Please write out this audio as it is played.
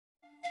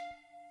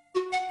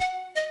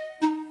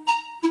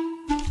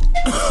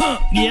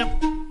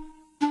Yep.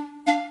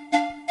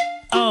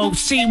 Oh,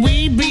 see,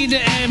 we be the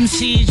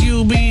MCs,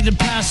 you be the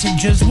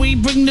passengers. We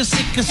bring the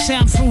sicker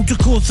sound through to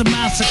cause a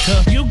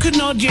massacre. You can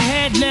nod your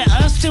head, let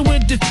us deal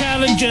with the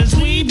challengers.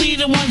 We be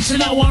the ones to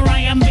know our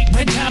iambic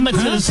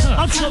pentameters.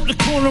 I'll chop the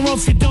corner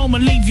off your dome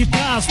and leave you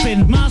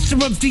gasping. Master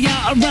of the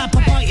art of rap,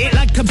 I bite it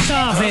like I'm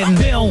starving.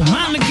 Bill,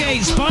 man the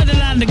gates, buy the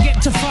land and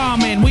get to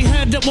farming. We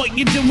heard that what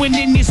you're doing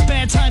in your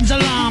spare time's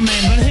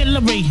alarming. But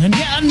Hillary and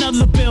yet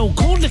another bill,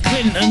 call the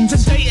Clintons.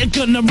 And Data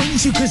gonna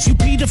rinse you cause you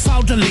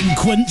paedophile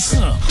delinquents.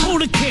 Call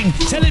the king,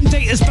 tell him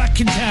Data's back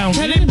in town.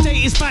 Tell him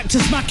Data's back to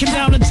smack him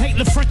down and take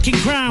the frickin'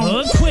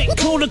 crown. Quick,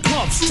 call the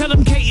cops, tell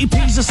him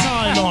KTP's a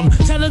Cylon.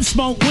 Tell him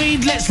smoke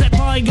weed, let's let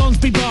bygones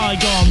be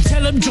bygones.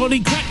 Tell him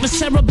Johnny crack the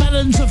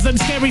cerebellums of them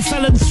scary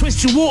felons.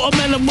 Twist your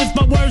watermelon with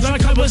my words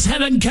like I was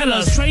Helen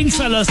Keller. Strange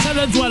fella,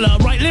 cellar dweller,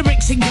 write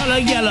lyrics in colour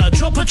yellow.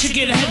 Drop a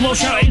chicken head while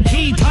shouting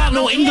key pan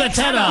or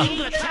Inglaterra.